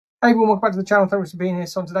Hey everyone, welcome back to the channel. Thanks for being here.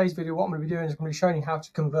 So on today's video, what I'm going to be doing is I'm going to be showing you how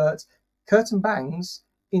to convert curtain bangs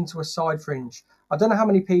into a side fringe. I don't know how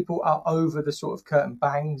many people are over the sort of curtain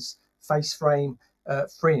bangs, face frame,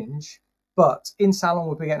 fringe, but in salon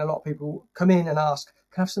we'll be getting a lot of people come in and ask,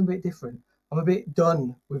 can I have something a bit different? I'm a bit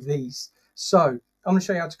done with these. So I'm going to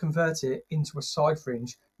show you how to convert it into a side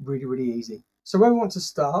fringe really easy. So where we want to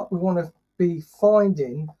start, we want to be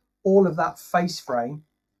finding all of that face frame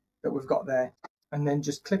that we've got there, and then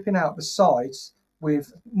just clipping out the sides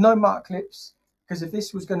with no mark clips, because if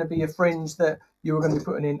this was going to be a fringe that you were going to be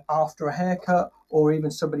putting in after a haircut, or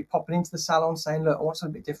even somebody popping into the salon saying, look, I want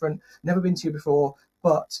something a bit different, never been to you before,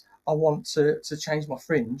 but I want to change my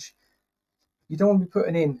fringe, you don't want to be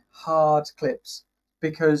putting in hard clips,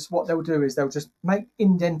 because what they'll do is they'll just make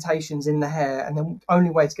indentations in the hair, and the only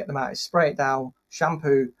way to get them out is spray it down,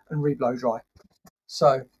 shampoo and re-blow dry.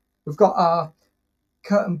 So we've got our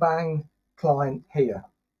curtain bang client here,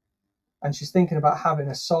 and she's thinking about having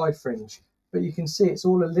a side fringe, but you can see it's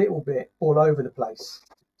all a little bit all over the place.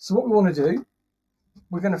 So what we want to do,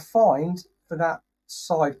 we're going to find for that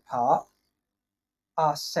side part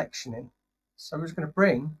our sectioning. So we're just going to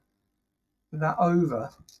bring that over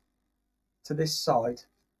to this side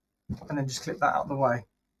and then just clip that out of the way,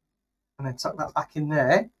 and then tuck that back in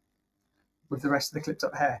there with the rest of the clipped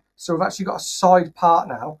up hair. So we've actually got a side part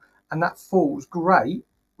now, and that falls great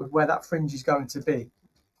with where that fringe is going to be.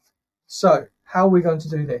 So how are we going to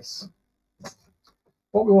do this?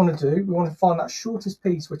 What we want to do, we want to find that shortest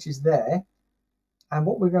piece which is there, and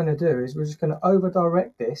what we're going to do is we're just going to over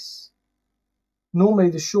direct this. Normally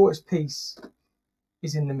the shortest piece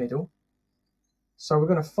is in the middle, so we're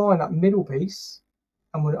going to find that middle piece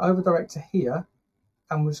and we'll over direct to here,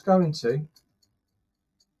 and we're just going to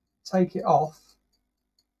take it off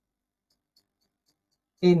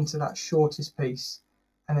into that shortest piece,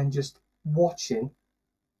 and then just watching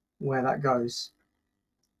where that goes.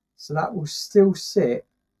 So that will still sit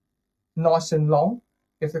nice and long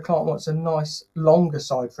if the client wants a nice longer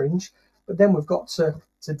side fringe, but then we've got to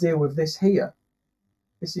deal with this here.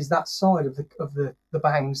 This is that side of the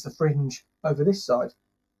bangs, the fringe over this side.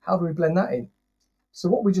 How do we blend that in? So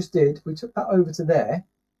what we just did, we took that over to there.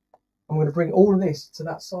 I'm going to bring all of this to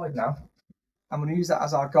that side now. I'm going to use that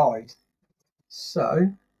as our guide.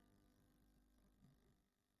 So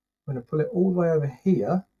I'm going to pull it all the way over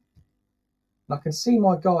here, and I can see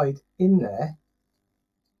my guide in there.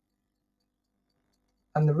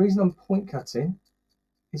 And the reason I'm point cutting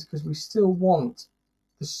is because we still want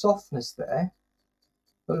the softness there.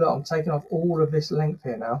 But look, I'm taking off all of this length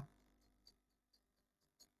here now.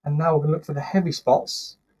 And now we're going to look for the heavy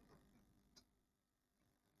spots,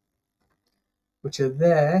 which are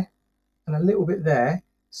there and a little bit there.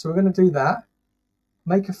 So we're going to do that,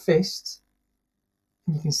 make a fist,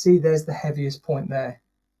 and you can see there's the heaviest point there.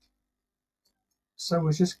 So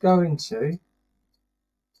we're just going to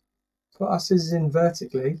put our scissors in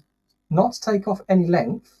vertically, not to take off any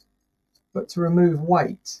length, but to remove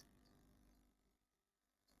weight.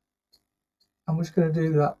 And we're just going to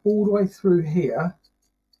do that all the way through here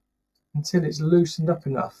until it's loosened up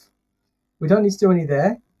enough. We don't need to do any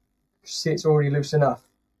there. You see it's already loose enough.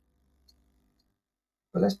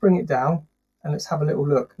 But let's bring it down and let's have a little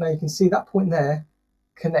look. Now you can see that point there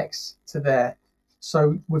connects to there.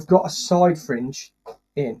 So we've got a side fringe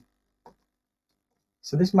in.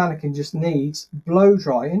 So this mannequin just needs blow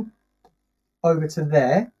drying over to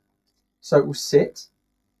there so it will sit.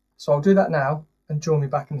 So I'll do that now and join me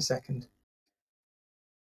back in a second.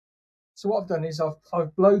 So what I've done is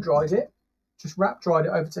I've blow dried it, just wrap dried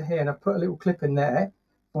it over to here, and I've put a little clip in there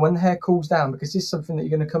for when the hair cools down, because this is something that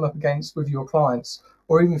you're going to come up against with your clients,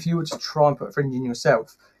 or even if you were to try and put a fringe in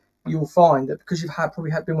yourself, you'll find that because you've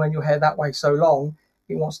probably been wearing your hair that way so long,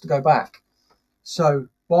 it wants to go back. So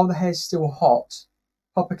while the hair's still hot,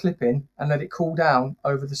 pop a clip in and let it cool down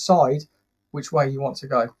over the side which way you want to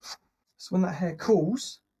go. So when that hair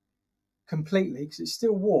cools completely, because it's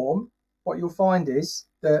still warm, what you'll find is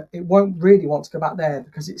that it won't really want to go back there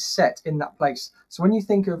because it's set in that place. So when you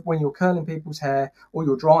think of when you're curling people's hair or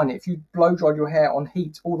you're drying it, if you blow dried your hair on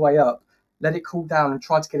heat all the way up, let it cool down and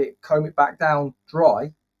try to get it, comb it back down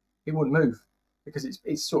dry, it wouldn't move because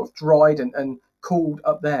it's sort of dried and cooled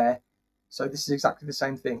up there. So this is exactly the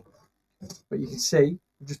same thing. But you can see,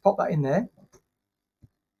 just pop that in there.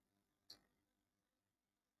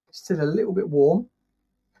 It's still a little bit warm.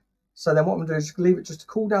 So then what I'm going to do is just leave it just to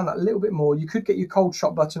cool down that little bit more. You could get your cold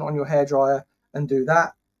shot button on your hairdryer and do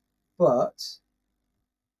that, but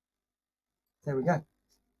there we go.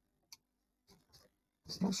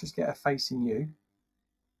 So let's just get her facing you.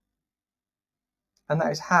 And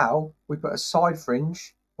that is how we put a side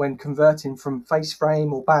fringe when converting from face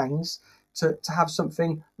frame or bangs to have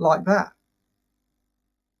something like that.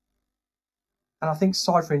 And I think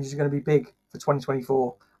side fringes are going to be big for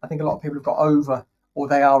 2024. I think a lot of people have got over, or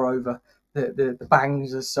they are over, the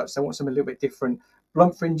bangs as such. They want something a little bit different.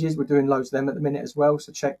 Blunt fringes, we're doing loads of them at the minute as well.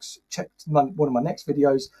 So check one of my next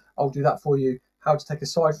videos. I'll do that for you, how to take a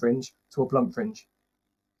side fringe to a blunt fringe.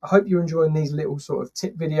 I hope you're enjoying these little sort of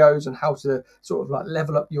tip videos on how to sort of like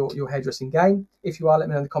level up your hairdressing game. If you are, let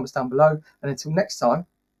me know in the comments down below. And until next time,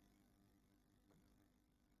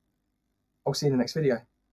 I'll see you in the next video.